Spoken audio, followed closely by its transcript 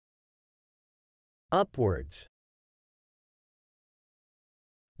Upwards.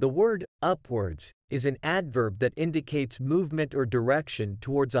 The word upwards is an adverb that indicates movement or direction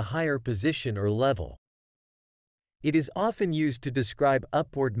towards a higher position or level. It is often used to describe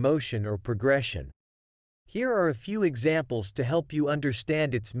upward motion or progression. Here are a few examples to help you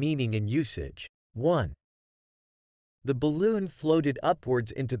understand its meaning and usage. 1. The balloon floated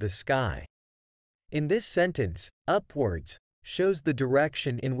upwards into the sky. In this sentence, upwards shows the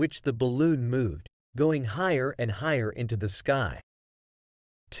direction in which the balloon moved, going higher and higher into the sky.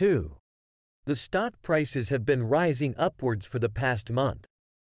 2. The stock prices have been rising upwards for the past month.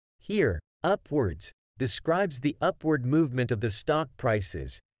 Here, upwards describes the upward movement of the stock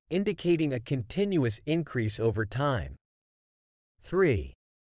prices, indicating a continuous increase over time. 3.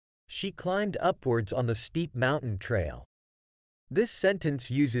 She climbed upwards on the steep mountain trail. This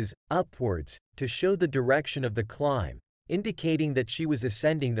sentence uses upwards to show the direction of the climb, indicating that she was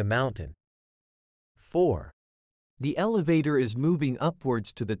ascending the mountain. 4. The elevator is moving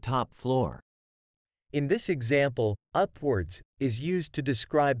upwards to the top floor. In this example, upwards is used to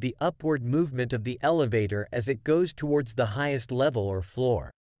describe the upward movement of the elevator as it goes towards the highest level or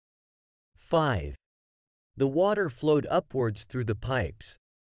floor. 5. The water flowed upwards through the pipes.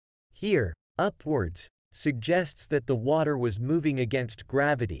 Here, upwards suggests that the water was moving against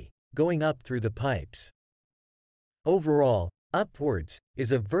gravity, going up through the pipes. Overall, upwards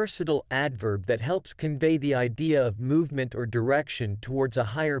is a versatile adverb that helps convey the idea of movement or direction towards a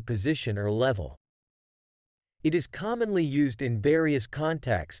higher position or level. It is commonly used in various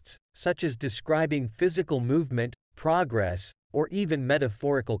contexts, such as describing physical movement, progress, or even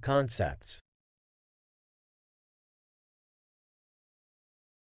metaphorical concepts.